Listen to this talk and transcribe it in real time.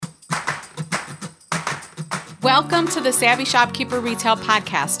Welcome to the Savvy Shopkeeper Retail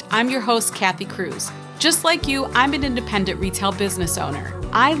Podcast. I'm your host, Kathy Cruz. Just like you, I'm an independent retail business owner.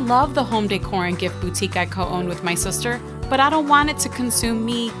 I love the home decor and gift boutique I co-own with my sister, but I don't want it to consume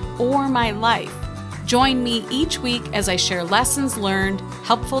me or my life. Join me each week as I share lessons learned,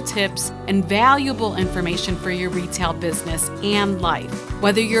 helpful tips, and valuable information for your retail business and life.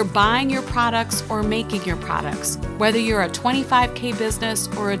 Whether you're buying your products or making your products, whether you're a $25K business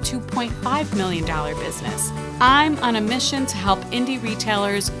or a $2.5 million business, I'm on a mission to help indie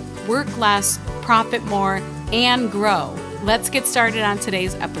retailers work less, profit more, and grow. Let's get started on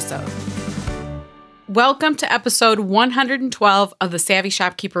today's episode. Welcome to episode 112 of the Savvy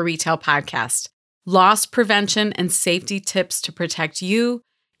Shopkeeper Retail Podcast. Loss prevention and safety tips to protect you,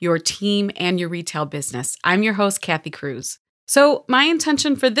 your team, and your retail business. I'm your host, Kathy Cruz. So my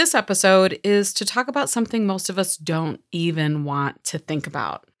intention for this episode is to talk about something most of us don't even want to think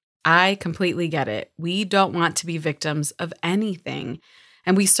about. I completely get it. We don't want to be victims of anything,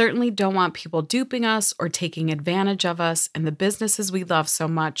 and we certainly don't want people duping us or taking advantage of us and the businesses we love so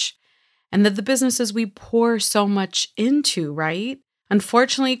much, and the businesses we pour so much into, right?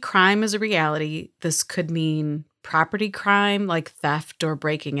 Unfortunately, crime is a reality. This could mean property crime like theft or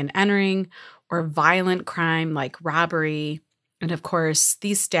breaking and entering, or violent crime like robbery. And of course,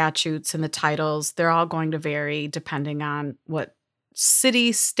 these statutes and the titles, they're all going to vary depending on what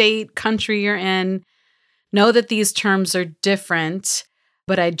city, state, country you're in. Know that these terms are different,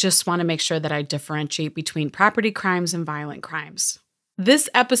 but I just want to make sure that I differentiate between property crimes and violent crimes. This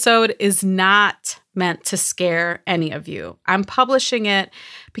episode is not meant to scare any of you. I'm publishing it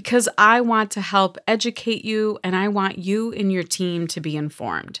because I want to help educate you and I want you and your team to be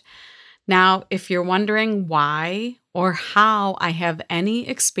informed. Now, if you're wondering why or how I have any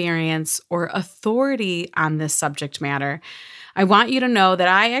experience or authority on this subject matter, I want you to know that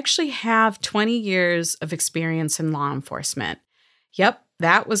I actually have 20 years of experience in law enforcement. Yep.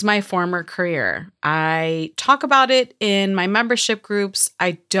 That was my former career. I talk about it in my membership groups.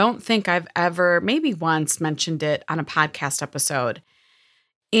 I don't think I've ever, maybe once, mentioned it on a podcast episode.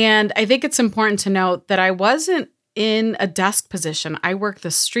 And I think it's important to note that I wasn't in a desk position. I worked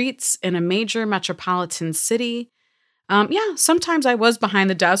the streets in a major metropolitan city. Sometimes I was behind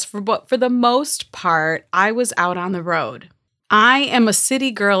the desk, but for the most part, I was out on the road. I am a city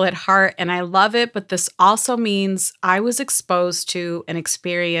girl at heart and I love it, but this also means I was exposed to and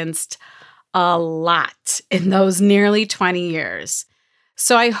experienced a lot in those nearly 20 years.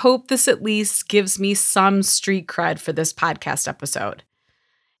 So I hope this at least gives me some street cred for this podcast episode.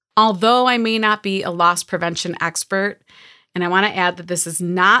 Although I may not be a loss prevention expert, and I want to add that this is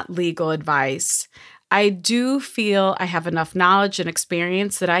not legal advice, I do feel I have enough knowledge and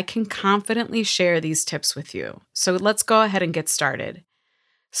experience that I can confidently share these tips with you. So let's go ahead and get started.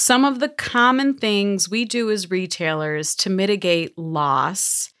 Some of the common things we do as retailers to mitigate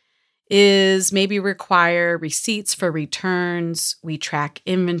loss is maybe require receipts for returns. We track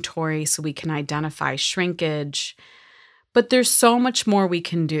inventory so we can identify shrinkage. But there's so much more we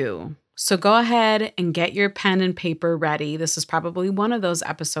can do. So go ahead and get your pen and paper ready. This is probably one of those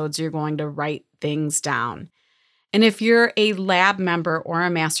episodes you're going to write things down. And if you're a lab member or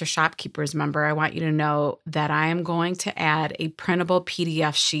a Master Shopkeepers member, I want you to know that I am going to add a printable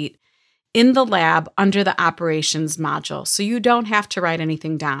PDF sheet in the lab under the operations module. So you don't have to write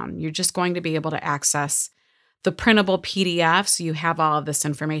anything down. You're just going to be able to access the printable PDF, so you have all of this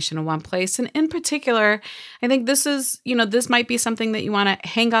information in one place. And in particular, I think this might be something that you want to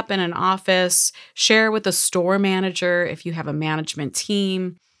hang up in an office, share with a store manager if you have a management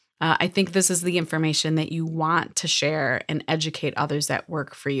team. I think this is the information that you want to share and educate others that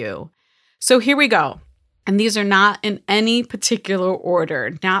work for you. So here we go. And these are not in any particular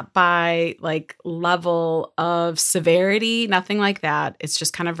order, not by level of severity, nothing like that. It's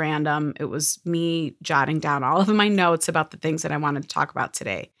just kind of random. It was me jotting down all of my notes about the things that I wanted to talk about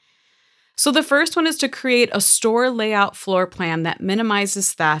today. So the first one is to create a store layout floor plan that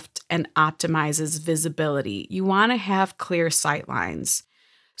minimizes theft and optimizes visibility. You want to have clear sight lines.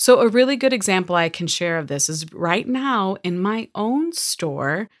 So a really good example I can share of this is right now in my own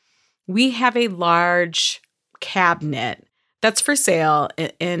store, we have a large cabinet that's for sale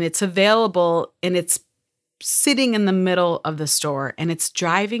and it's available and it's sitting in the middle of the store and it's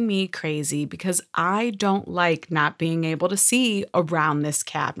driving me crazy because I don't like not being able to see around this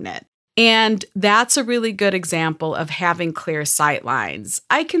cabinet. And that's a really good example of having clear sight lines.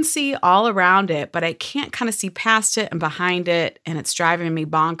 I can see all around it, but I can't kind of see past it and behind it, and it's driving me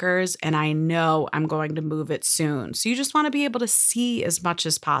bonkers, and I know I'm going to move it soon. So you just want to be able to see as much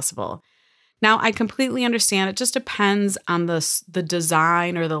as possible. Now, I completely understand it just depends on the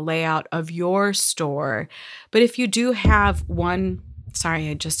design or the layout of your store. But if you do have one, sorry,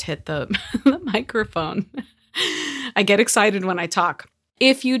 I just hit the, the microphone. I get excited when I talk.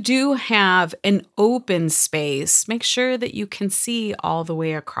 If you do have an open space, make sure that you can see all the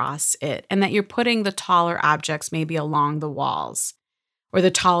way across it and that you're putting the taller objects maybe along the walls or the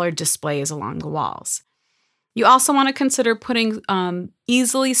taller displays along the walls. You also want to consider putting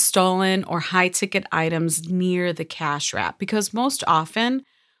easily stolen or high-ticket items near the cash wrap because most often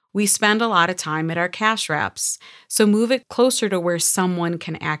we spend a lot of time at our cash wraps. So move it closer to where someone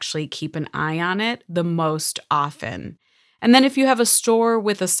can actually keep an eye on it the most often. And then if you have a store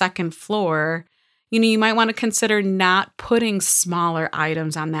with a second floor, you might want to consider not putting smaller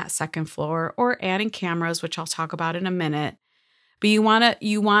items on that second floor or adding cameras, which I'll talk about in a minute. But you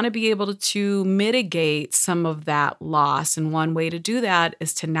want to be able to mitigate some of that loss. And one way to do that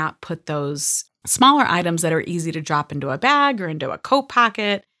is to not put those smaller items that are easy to drop into a bag or into a coat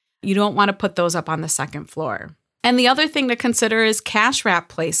pocket. You don't want to put those up on the second floor. And the other thing to consider is cash wrap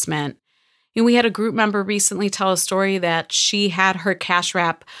placement. We had a group member recently tell a story that she had her cash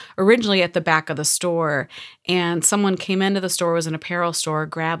wrap originally at the back of the store, and someone came into the store, was an apparel store,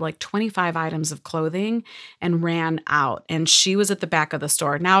 grabbed like 25 items of clothing and ran out. And she was at the back of the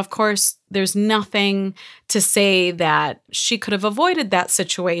store. Now, of course, there's nothing to say that she could have avoided that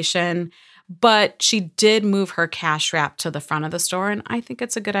situation, but she did move her cash wrap to the front of the store, and I think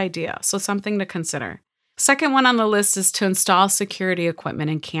it's a good idea. So something to consider. Second one on the list is to install security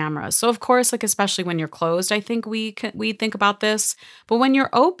equipment and cameras. So of course, especially when you're closed, I think we think about this. But when you're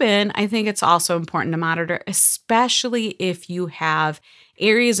open, I think it's also important to monitor, especially if you have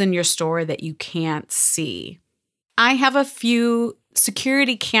areas in your store that you can't see. I have a few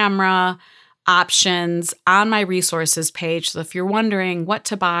security camera options on my resources page. So if you're wondering what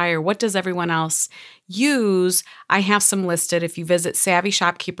to buy or what does everyone else use, I have some listed. If you visit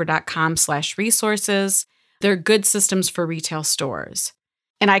savvyshopkeeper.com/resources, they're good systems for retail stores.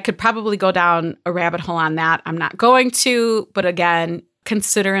 And I could probably go down a rabbit hole on that. I'm not going to, but again,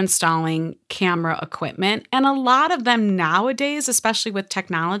 consider installing camera equipment. And a lot of them nowadays, especially with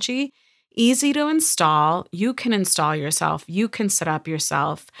technology, easy to install. You can install yourself. You can set up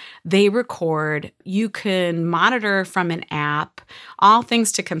yourself. They record. You can monitor from an app. All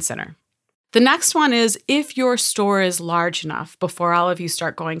things to consider. The next one is if your store is large enough, before all of you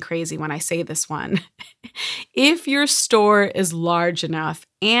start going crazy when I say this one, if your store is large enough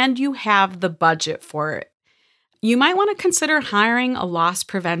and you have the budget for it, you might want to consider hiring a loss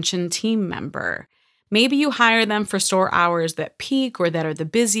prevention team member. Maybe you hire them for store hours that peak or that are the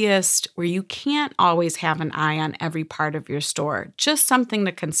busiest, where you can't always have an eye on every part of your store. Just something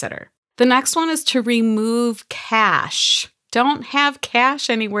to consider. The next one is to remove cash. Don't have cash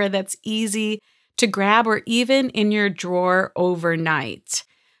anywhere that's easy to grab or even in your drawer overnight.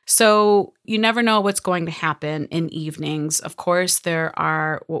 So you never know what's going to happen in evenings. Of course, there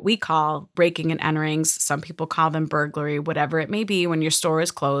are what we call breaking and enterings. Some people call them burglary, whatever it may be when your store is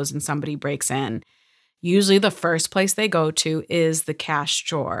closed and somebody breaks in. Usually the first place they go to is the cash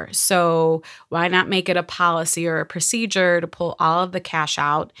drawer. So why not make it a policy or a procedure to pull all of the cash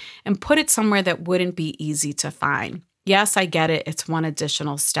out and put it somewhere that wouldn't be easy to find? Yes, I get it. It's one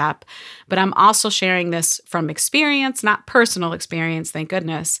additional step, but I'm also sharing this from experience, not personal experience, thank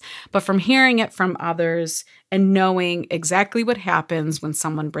goodness, but from hearing it from others and knowing exactly what happens when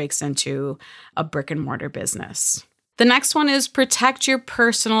someone breaks into a brick and mortar business. The next one is protect your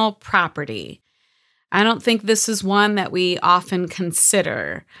personal property. I don't think this is one that we often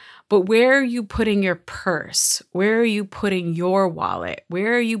consider, but where are you putting your purse? Where are you putting your wallet?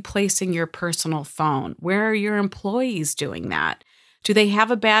 Where are you placing your personal phone? Where are your employees doing that? Do they have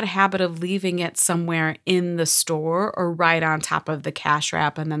a bad habit of leaving it somewhere in the store or right on top of the cash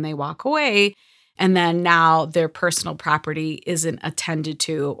wrap and then they walk away and then now their personal property isn't attended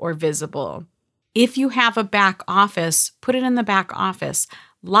to or visible? If you have a back office, put it in the back office.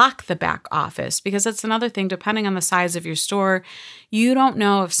 Lock the back office, because that's another thing, depending on the size of your store, you don't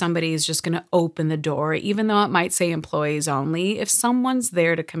know if somebody is just going to open the door, even though it might say employees only. If someone's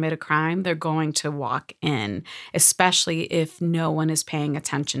there to commit a crime, they're going to walk in, especially if no one is paying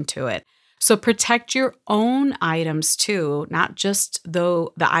attention to it. So protect your own items too, not just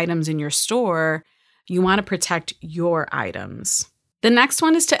the items in your store. You want to protect your items. The next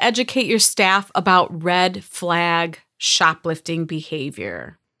one is to educate your staff about red flag shoplifting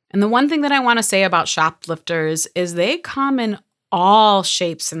behavior. And the one thing that I want to say about shoplifters is they come in all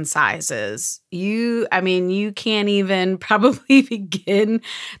shapes and sizes. You can't even probably begin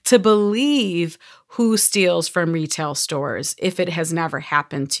to believe who steals from retail stores if it has never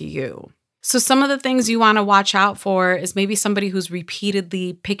happened to you. So some of the things you want to watch out for is maybe somebody who's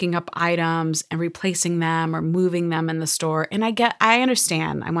repeatedly picking up items and replacing them or moving them in the store. And I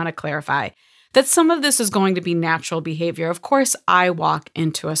understand, I want to clarify that some of this is going to be natural behavior. Of course, I walk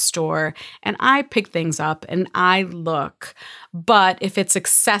into a store and I pick things up and I look. But if it's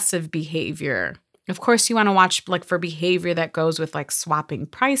excessive behavior, of course, you want to watch for behavior that goes with swapping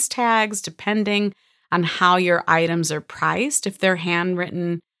price tags, depending on how your items are priced. If they're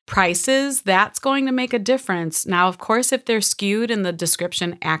handwritten prices, that's going to make a difference. Now, of course, if they're skewed and the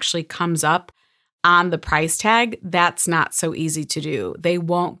description actually comes up on the price tag, that's not so easy to do. They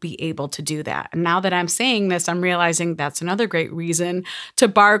won't be able to do that. And now that I'm saying this, I'm realizing that's another great reason to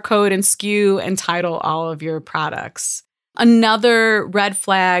barcode and skew and title all of your products. Another red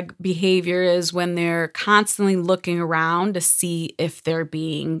flag behavior is when they're constantly looking around to see if they're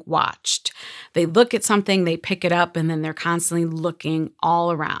being watched. They look at something, they pick it up, and then they're constantly looking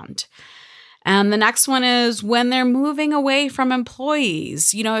all around. And the next one is when they're moving away from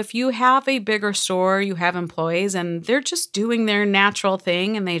employees. If you have a bigger store, you have employees, and they're just doing their natural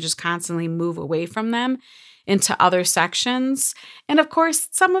thing, and they just constantly move away from them into other sections. And of course,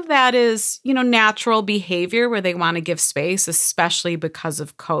 some of that is, natural behavior where they want to give space, especially because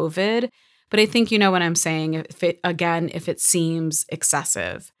of COVID. But I think you know what I'm saying if it seems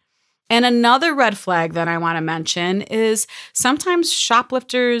excessive. And another red flag that I want to mention is sometimes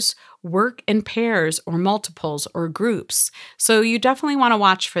shoplifters work in pairs or multiples or groups. So you definitely want to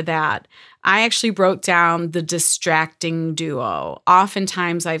watch for that. I actually wrote down the distracting duo.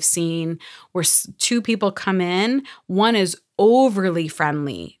 Oftentimes I've seen where two people come in, one is overly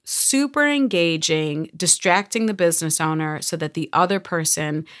friendly, super engaging, distracting the business owner so that the other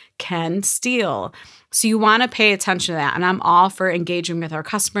person can steal. So you want to pay attention to that. And I'm all for engaging with our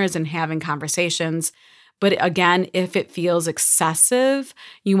customers and having conversations. But again, if it feels excessive,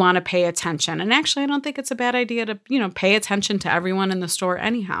 you want to pay attention. And actually, I don't think it's a bad idea to, pay attention to everyone in the store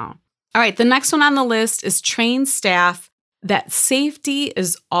anyhow. All right, the next one on the list is train staff that safety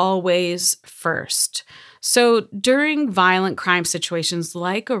is always first. So during violent crime situations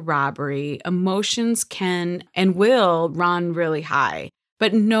like a robbery, emotions can and will run really high.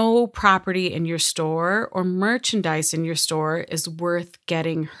 But no property in your store or merchandise in your store is worth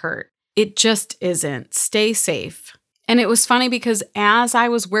getting hurt. It just isn't. Stay safe. And it was funny because as I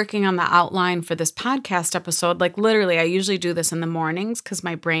was working on the outline for this podcast episode, literally, I usually do this in the mornings because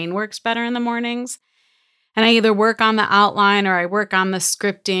my brain works better in the mornings. And I either work on the outline or I work on the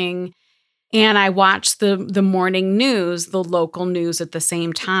scripting. And I watched the morning news, the local news at the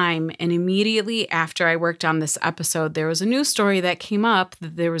same time. And immediately after I worked on this episode, there was a news story that came up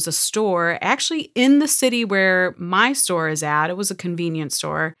that there was a store actually in the city where my store is at. It was a convenience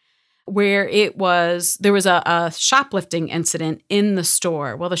store where there was a shoplifting incident in the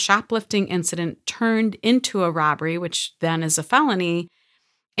store. Well, the shoplifting incident turned into a robbery, which then is a felony.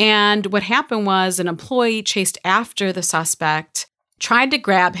 And what happened was an employee chased after the suspect, tried to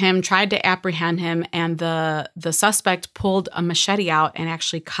grab him, tried to apprehend him, and the suspect pulled a machete out and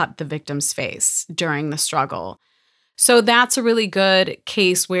actually cut the victim's face during the struggle. So that's a really good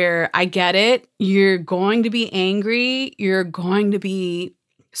case where I get it. You're going to be angry. You're going to be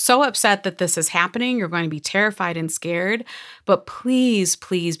so upset that this is happening. You're going to be terrified and scared. But please,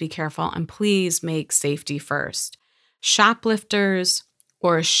 please be careful and please make safety first. Shoplifters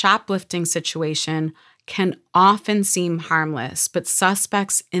or a shoplifting situation can often seem harmless, but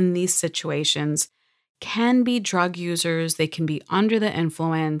suspects in these situations can be drug users. They can be under the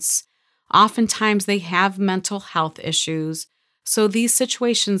influence. Oftentimes they have mental health issues. So these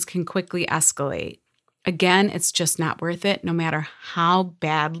situations can quickly escalate. Again, it's just not worth it, no matter how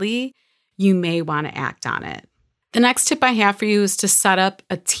badly you may want to act on it. The next tip I have for you is to set up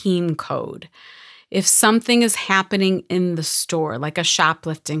a team code. If something is happening in the store, like a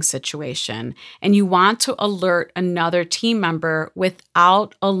shoplifting situation, and you want to alert another team member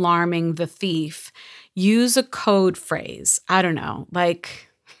without alarming the thief, use a code phrase. I don't know,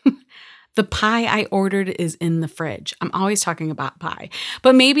 the pie I ordered is in the fridge. I'm always talking about pie.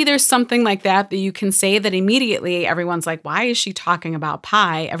 But maybe there's something like that you can say that immediately everyone's like, why is she talking about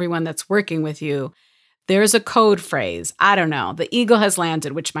pie? Everyone that's working with you. There's a code phrase. I don't know. The eagle has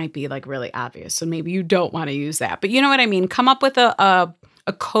landed, which might be really obvious. So maybe you don't want to use that. But you know what I mean? Come up with a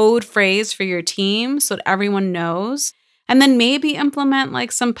code phrase for your team so that everyone knows. And then maybe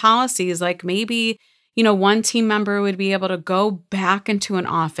implement some policies. Maybe one team member would be able to go back into an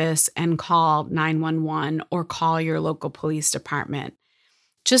office and call 911 or call your local police department.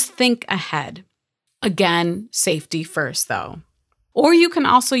 Just think ahead. Again, safety first, though. Or you can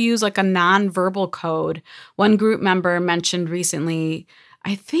also use a nonverbal code. One group member mentioned recently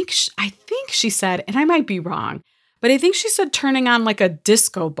I think she said, and I might be wrong, but I think she said turning on like a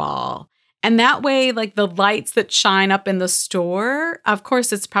disco ball. And that way, like the lights that shine up in the store, of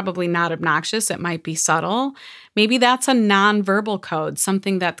course, it's probably not obnoxious. It might be subtle. Maybe that's a nonverbal code,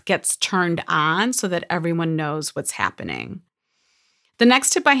 something that gets turned on so that everyone knows what's happening. The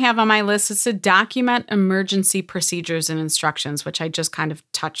next tip I have on my list is to document emergency procedures and instructions, which I just kind of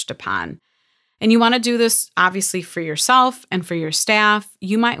touched upon. And you want to do this obviously for yourself and for your staff.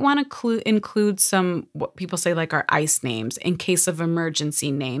 You might want to include some, what people say like our ICE names in case of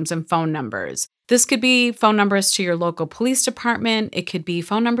emergency names and phone numbers. This could be phone numbers to your local police department. It could be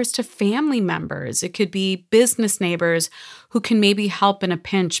phone numbers to family members. It could be business neighbors who can maybe help in a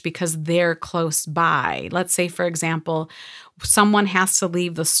pinch because they're close by. Let's say, for example, someone has to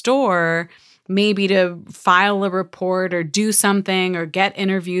leave the store maybe to file a report or do something or get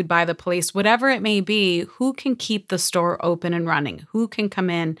interviewed by the police, whatever it may be, who can keep the store open and running? Who can come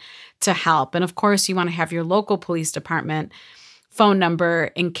in to help? And of course, you want to have your local police department phone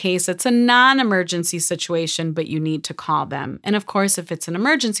number in case it's a non-emergency situation, but you need to call them. And of course, if it's an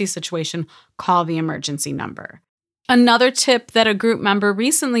emergency situation, call the emergency number. Another tip that a group member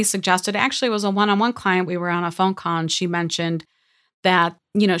recently suggested, actually was a one-on-one client. We were on a phone call and she mentioned that,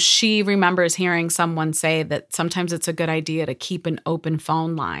 she remembers hearing someone say that sometimes it's a good idea to keep an open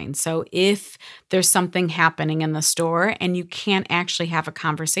phone line. So if there's something happening in the store and you can't actually have a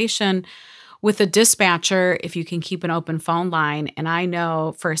conversation with a dispatcher, if you can keep an open phone line. And I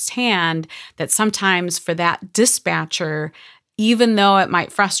know firsthand that sometimes for that dispatcher, even though it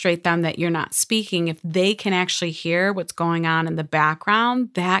might frustrate them that you're not speaking, if they can actually hear what's going on in the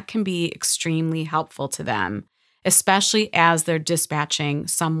background, that can be extremely helpful to them, especially as they're dispatching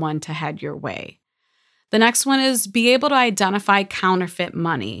someone to head your way. The next one is be able to identify counterfeit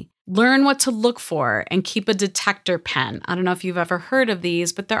money. Learn what to look for and keep a detector pen. I don't know if you've ever heard of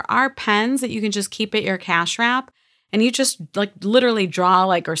these, but there are pens that you can just keep at your cash wrap and you just like literally draw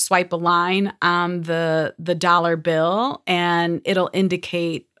or swipe a line on the dollar bill and it'll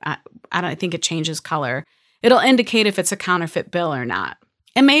indicate, I think it changes color. It'll indicate if it's a counterfeit bill or not.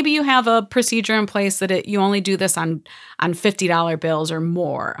 And maybe you have a procedure in place that you only do this on $50 bills or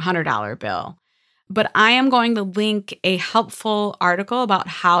more, $100 bill. But I am going to link a helpful article about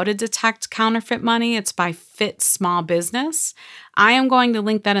how to detect counterfeit money. It's by Fit Small Business. I am going to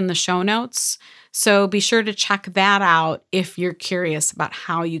link that in the show notes. So be sure to check that out if you're curious about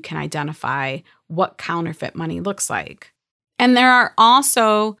how you can identify what counterfeit money looks like. And there are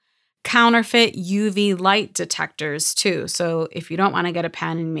also counterfeit UV light detectors too. So if you don't want to get a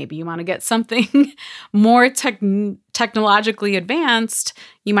pen and maybe you want to get something more technologically advanced,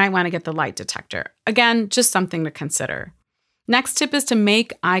 you might want to get the light detector. Again, just something to consider. Next tip is to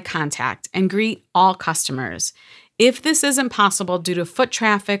make eye contact and greet all customers. If this isn't possible due to foot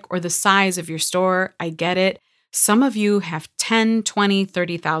traffic or the size of your store, I get it. Some of you have 10, 20,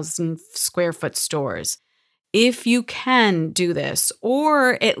 30,000 square foot stores. If you can do this,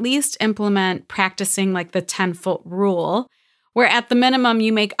 or at least implement practicing like the 10-foot rule, where at the minimum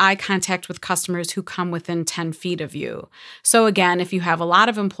you make eye contact with customers who come within 10 feet of you. So again, if you have a lot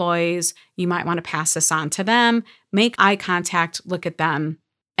of employees, you might want to pass this on to them, make eye contact, look at them.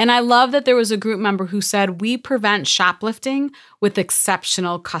 And I love that there was a group member who said, we prevent shoplifting with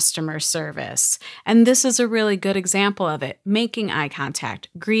exceptional customer service. And this is a really good example of it, making eye contact,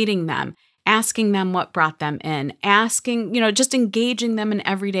 greeting them, asking them what brought them in, asking, just engaging them in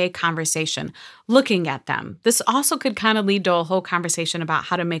everyday conversation, looking at them. This also could kind of lead to a whole conversation about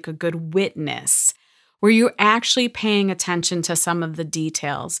how to make a good witness, where you're actually paying attention to some of the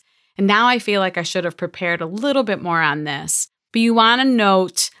details. And now I feel like I should have prepared a little bit more on this, but you want to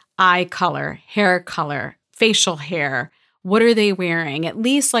note eye color, hair color, facial hair. What are they wearing? At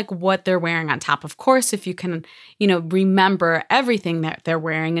least like what they're wearing on top. Of course, if you can, remember everything that they're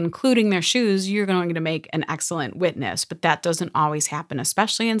wearing, including their shoes, you're going to make an excellent witness. But that doesn't always happen,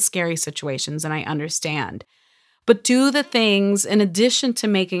 especially in scary situations, and I understand. But do the things, in addition to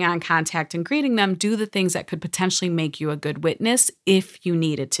making eye contact and greeting them, do the things that could potentially make you a good witness if you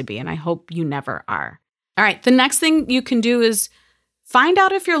needed to be. And I hope you never are. All right, the next thing you can do is find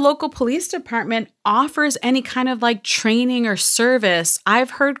out if your local police department offers any kind of training or service.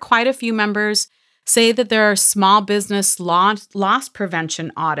 I've heard quite a few members say that there are small business loss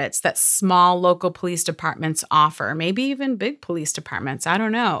prevention audits that small local police departments offer, maybe even big police departments, I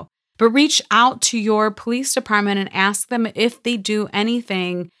don't know. But reach out to your police department and ask them if they do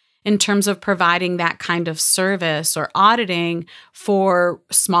anything in terms of providing that kind of service or auditing for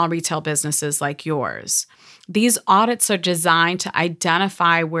small retail businesses like yours. These audits are designed to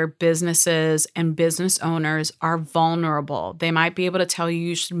identify where businesses and business owners are vulnerable. They might be able to tell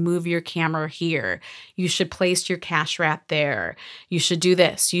you should move your camera here. You should place your cash wrap there. You should do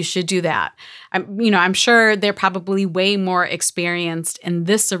this. You should do that. I'm sure they're probably way more experienced in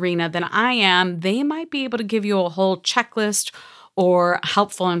this arena than I am. They might be able to give you a whole checklist or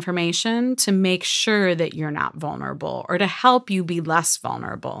helpful information to make sure that you're not vulnerable or to help you be less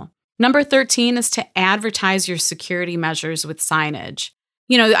vulnerable. Number 13 is to advertise your security measures with signage.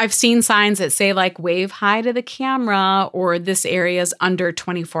 I've seen signs that say like wave hi to the camera or this area is under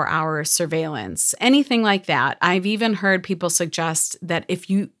 24-hour surveillance, anything like that. I've even heard people suggest that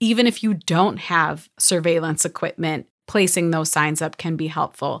even if you don't have surveillance equipment, placing those signs up can be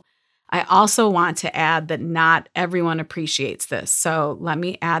helpful. I also want to add that not everyone appreciates this. So let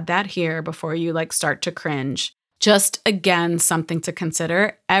me add that here before you start to cringe. Just again, something to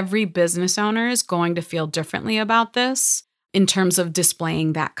consider. Every business owner is going to feel differently about this in terms of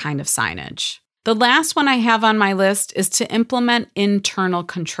displaying that kind of signage. The last one I have on my list is to implement internal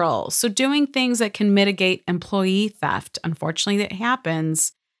controls. So doing things that can mitigate employee theft. Unfortunately, that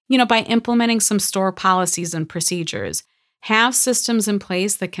happens, by implementing some store policies and procedures. Have systems in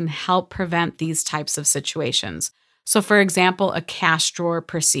place that can help prevent these types of situations. So for example, a cash drawer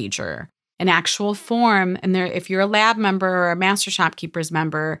procedure, an actual form, and if you're a lab member or a Master Shopkeepers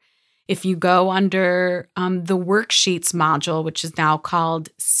member, if you go under the worksheets module, which is now called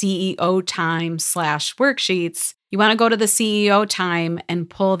CEO time /worksheets, you want to go to the CEO time and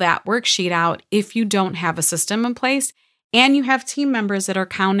pull that worksheet out if you don't have a system in place and you have team members that are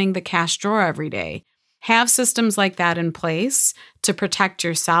counting the cash drawer every day. Have systems like that in place to protect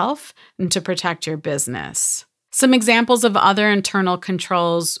yourself and to protect your business. Some examples of other internal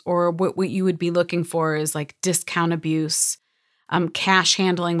controls or what you would be looking for is like discount abuse, cash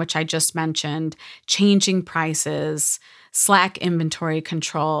handling, which I just mentioned, changing prices, Slack inventory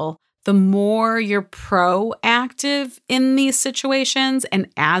control. The more you're proactive in these situations and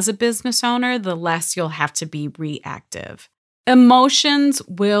as a business owner, the less you'll have to be reactive. Emotions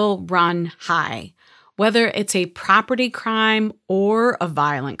will run high, whether it's a property crime or a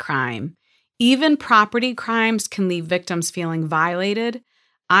violent crime. Even property crimes can leave victims feeling violated.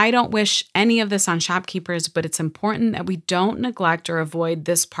 I don't wish any of this on shopkeepers, but it's important that we don't neglect or avoid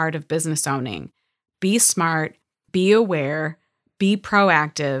this part of business owning. Be smart, be aware, be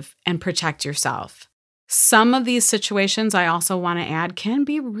proactive, and protect yourself. Some of these situations, I also want to add, can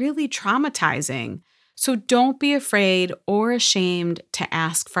be really traumatizing. So don't be afraid or ashamed to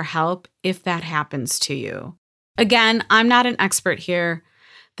ask for help if that happens to you. Again, I'm not an expert here.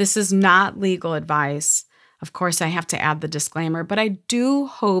 This is not legal advice. Of course, I have to add the disclaimer, but I do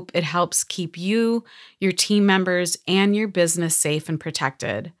hope it helps keep you, your team members, and your business safe and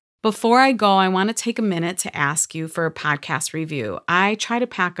protected. Before I go, I want to take a minute to ask you for a podcast review. I try to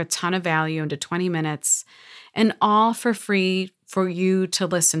pack a ton of value into 20 minutes and all for free for you to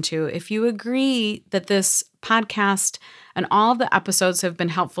listen to. If you agree that this podcast and all of the episodes have been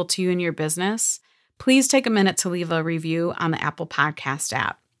helpful to you and your business, please take a minute to leave a review on the Apple Podcast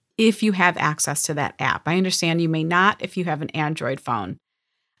app if you have access to that app. I understand you may not if you have an Android phone.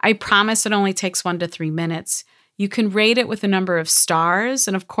 I promise it only takes 1 to 3 minutes. You can rate it with a number of stars,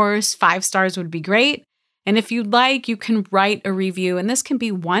 and of course, 5 stars would be great. And if you'd like, you can write a review, and this can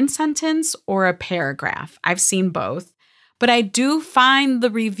be 1 sentence or a paragraph. I've seen both. But I do find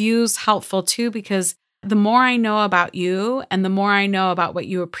the reviews helpful too, because the more I know about you and the more I know about what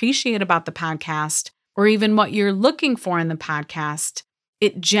you appreciate about the podcast, or even what you're looking for in the podcast,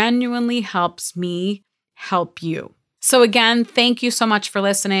 it genuinely helps me help you. So again, thank you so much for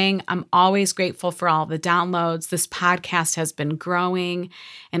listening. I'm always grateful for all the downloads. This podcast has been growing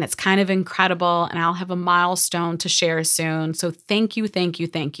and it's kind of incredible, and I'll have a milestone to share soon. So thank you, thank you,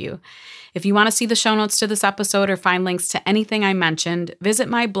 thank you. If you want to see the show notes to this episode or find links to anything I mentioned, visit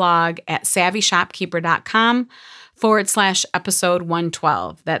my blog at savvyshopkeeper.com/episode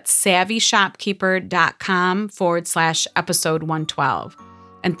 112. That's savvyshopkeeper.com/episode 112.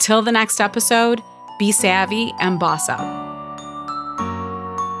 Until the next episode, be savvy and boss up.